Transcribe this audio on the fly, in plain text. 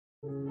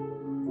In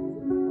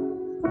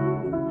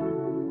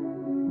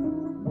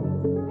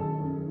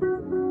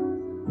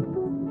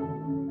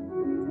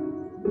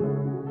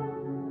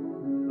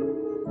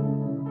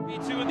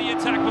the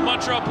attack, the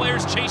Montreal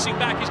players chasing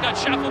back. He's got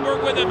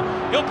Shaffelburg with him.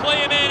 He'll play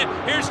him in.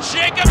 Here's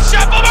Jacob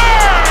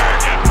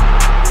Shaffelburg!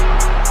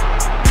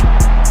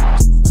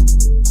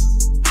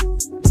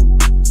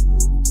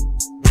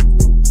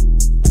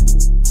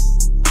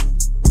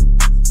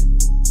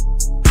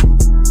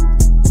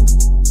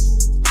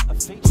 A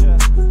feature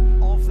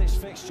of this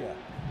fixture.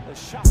 The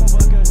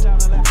Shaffelburg goes down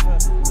the left for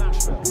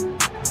Nashville.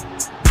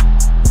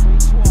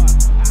 Beats one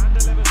and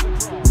delivers the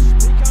cross.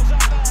 He comes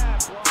up there.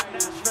 Why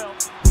Nashville?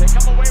 They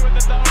come away with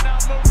the though, now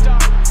moved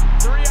up.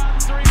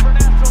 3-on-3 for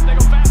Nashville. They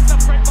go fast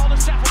up, straight ball to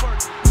Shaffelburg.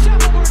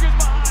 Shaffelburg is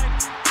behind.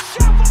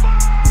 Shaffelburg!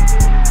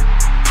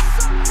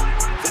 Suddenly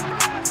wins it for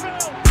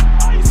Nashville.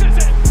 Ices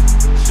it.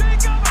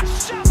 Jacob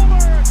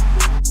Shaffelburg!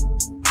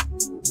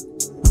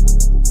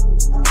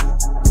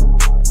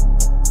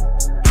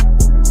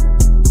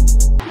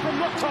 From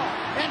Mukhtar,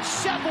 and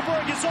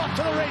Shaffelburg is off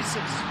to the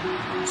races.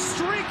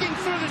 Streaking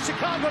through the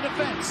Chicago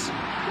defense.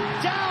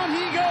 Down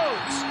he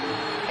goes.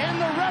 And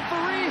the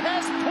referee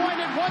has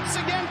pointed once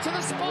again to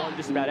the spot. Won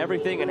just about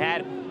everything and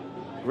had a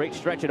great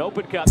stretch at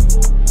Open Cup.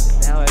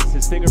 Now has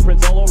his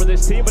fingerprints all over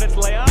this team, but it's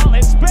Leal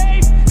in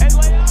space, and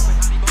Leal.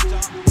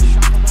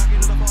 Shaffelburg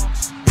into the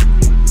box.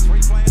 3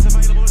 players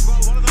available as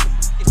well. One of them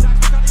is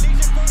Nashville. He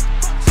leads it first.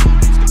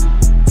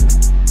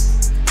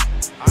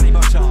 Ani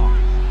Mokhtar.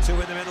 2 in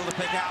the middle to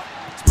pick out.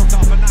 It's booked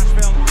off for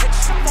Nashville.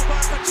 It's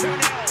Shaffelburg for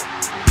 2-0.